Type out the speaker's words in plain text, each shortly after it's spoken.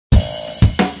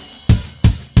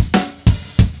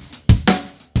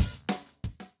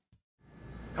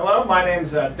Hello, my name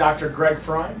is Dr. Greg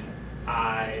Freund.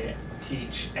 I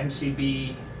teach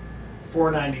MCB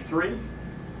 493,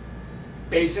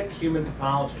 Basic Human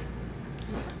Pathology.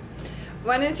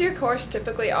 When is your course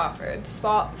typically offered?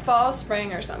 Fall,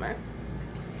 spring, or summer?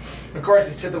 The course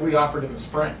is typically offered in the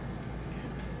spring.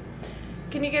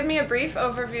 Can you give me a brief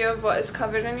overview of what is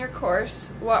covered in your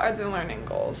course? What are the learning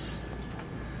goals?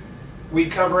 We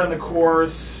cover in the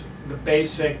course the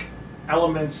basic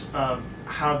elements of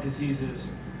how diseases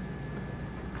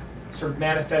sort of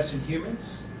manifest in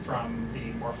humans, from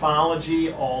the morphology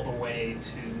all the way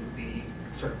to the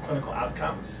sort of clinical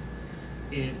outcomes.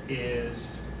 It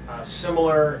is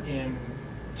similar in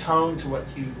tone to what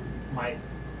you might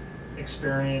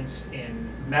experience in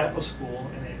medical school,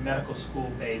 in a medical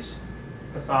school-based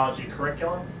pathology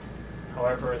curriculum.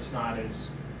 However, it's not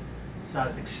as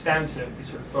extensive. We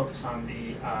sort of focus on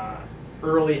the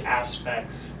early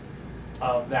aspects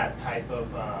of that type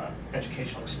of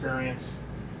educational experience.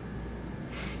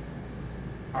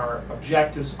 Our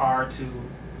objectives are to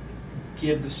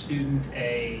give the student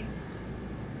a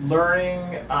learning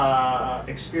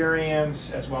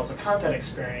experience as well as a content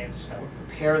experience that would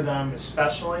prepare them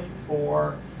especially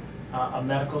for a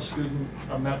medical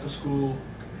school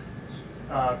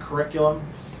curriculum.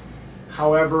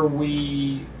 However,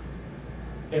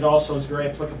 it also is very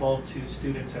applicable to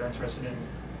students that are interested in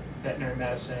veterinary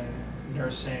medicine,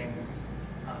 nursing,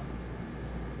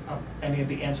 any of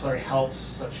the ancillary healths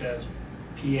such as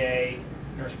PA,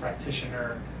 nurse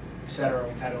practitioner, etc.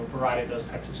 We've had a variety of those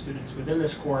types of students within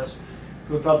this course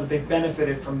who have felt that they've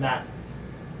benefited from that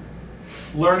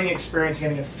learning experience,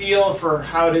 getting a feel for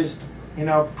how it is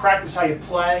to, practice how you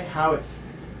play,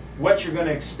 what you're going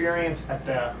to experience at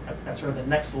sort of the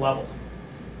next level.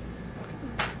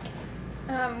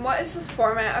 What is the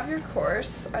format of your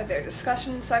course? Are there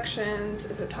discussion sections?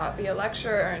 Is it taught via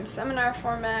lecture or in seminar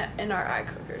format? And are eye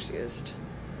clickers used?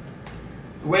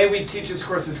 The way we teach this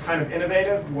course is kind of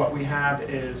innovative. What we have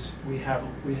is we have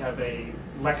a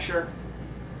lecture,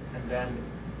 and then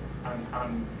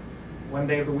on one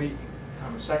day of the week,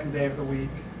 on the second day of the week,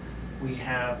 we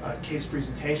have case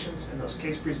presentations, and those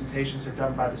case presentations are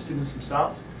done by the students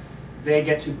themselves. They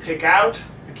get to pick out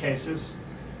the cases.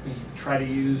 We try to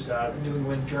use the New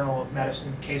England Journal of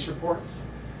Medicine case reports.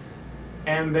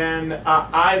 And then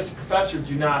I, as the professor,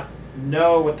 do not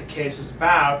know what the case is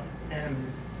about, and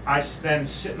I then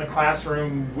sit in the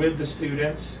classroom with the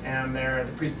students, and the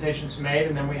presentation's made,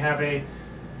 and then we have a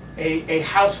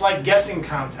house-like guessing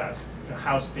contest, the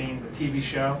house being the TV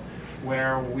show,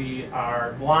 where we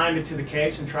are blinded to the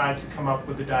case and try to come up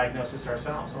with the diagnosis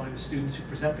ourselves. Only the students who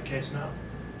present the case know.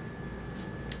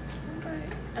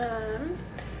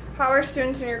 How are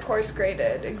students in your course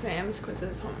graded? Exams,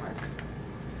 quizzes, homework?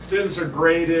 Students are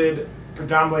graded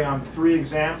predominantly on 3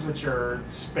 exams, which are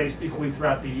spaced equally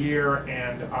throughout the year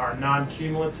and are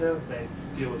non-cumulative. They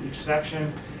deal with each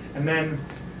section. And then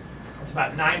it's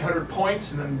about 900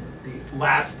 points, and then the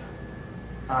last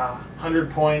 100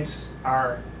 points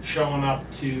are showing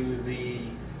up to the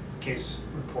case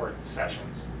report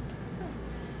sessions.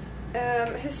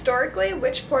 Historically,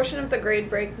 which portion of the grade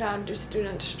breakdown do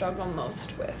students struggle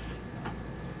most with?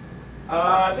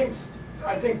 I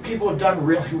think people have done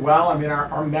really well. I mean,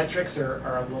 our metrics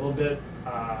are a little bit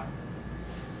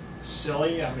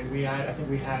silly. I mean, I think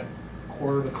we had a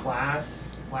quarter of the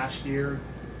class last year,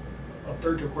 a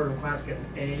third to a quarter of the class get an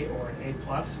A or an A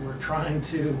plus. We're trying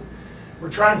to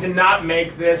not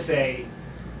make this a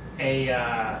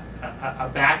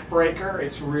backbreaker.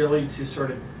 It's really to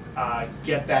sort of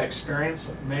get that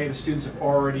experience. Many of the students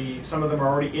some of them are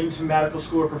already into medical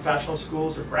school or professional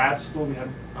schools or grad school. We have,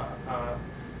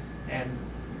 and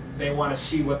they want to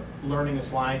see what learning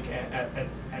is like at the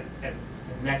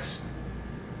next,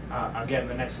 again,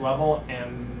 the next level.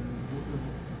 And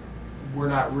we're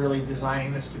not really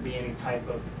designing this to be any type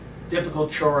of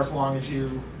difficult chore as long as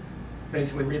you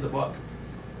basically read the book.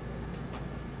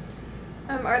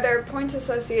 Are there points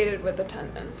associated with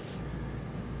attendance?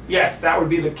 Yes, that would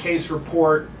be the case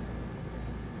report.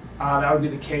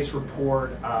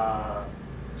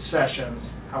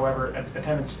 Sessions. However,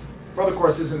 attendance for the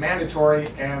course isn't mandatory,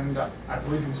 and I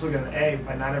believe you can still get an A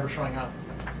by not ever showing up.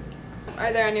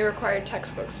 Are there any required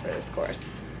textbooks for this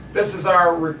course? This is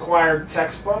our required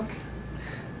textbook,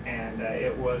 and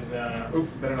it was.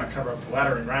 Better not cover up the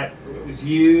lettering, right? It was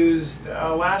used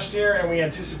last year, and we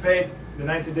anticipate the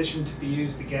 9th edition to be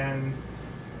used again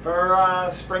for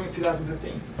spring of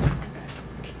 2015.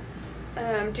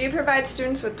 Do you provide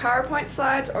students with PowerPoint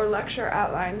slides or lecture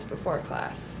outlines before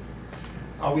class?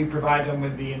 We provide them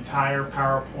with the entire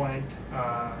PowerPoint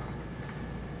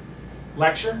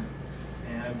lecture,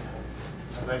 and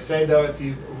As I say though, if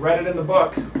you've read it in the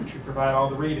book, which we provide all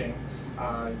the readings,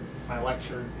 my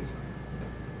lecture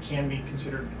can be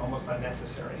considered almost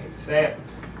unnecessary. I hate to say it,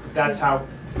 but that's how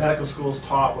medical school is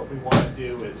taught. What we want to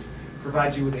do is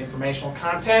provide you with the informational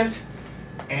content,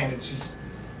 and it's just,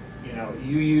 you know,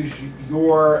 you use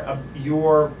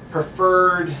your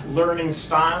preferred learning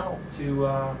style to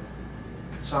learn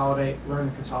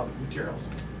and consolidate materials.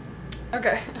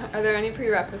 Okay. Are there any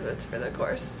prerequisites for the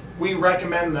course? We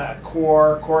recommend the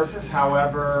core courses.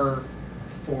 However,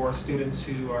 for students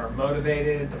who are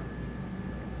motivated,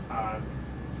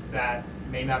 that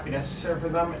may not be necessary for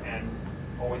them, and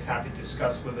always happy to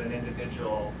discuss with an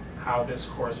individual how this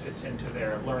course fits into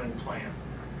their learning plan.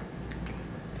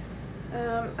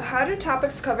 How do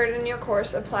topics covered in your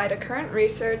course apply to current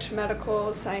research,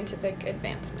 medical, scientific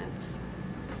advancements?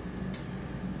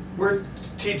 We're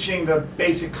teaching the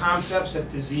basic concepts that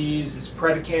disease is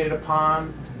predicated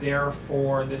upon.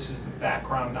 Therefore, this is the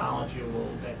background knowledge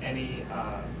that any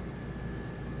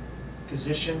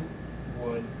physician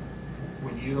would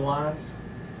utilize,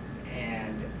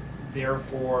 and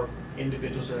therefore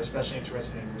individuals that are especially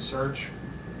interested in research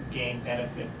gain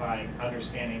benefit by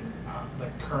understanding the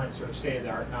current sort of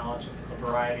state-of-the-art knowledge of a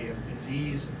variety of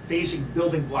disease, basic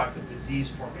building blocks of disease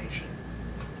formation.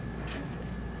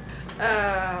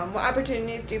 What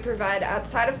opportunities do you provide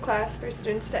outside of class for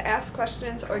students to ask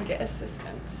questions or get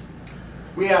assistance?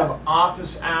 We have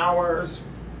office hours,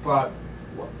 but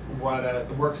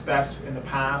what works best in the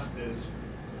past is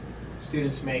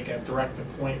students make direct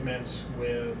appointments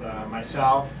with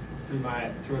myself through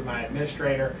my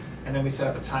administrator, and then we set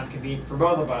up a time convenient for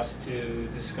both of us to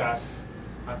discuss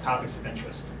topics of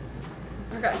interest.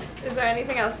 Okay. Is there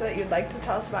anything else that you'd like to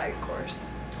tell us about your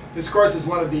course? This course is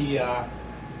one of the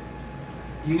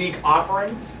unique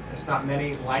offerings. There's not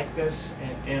many like this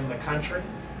in the country,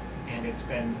 and it's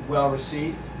been well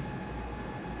received.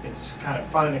 It's kind of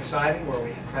fun and exciting, where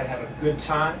we try to have a good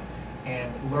time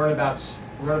and learn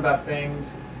about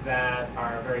things that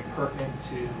are very pertinent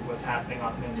to what's happening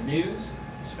often in the news,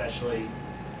 especially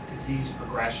disease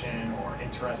progression, or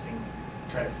interesting,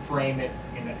 try to frame it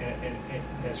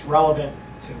that's relevant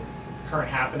to current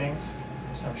happenings.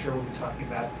 So I'm sure we'll be talking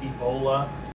about Ebola,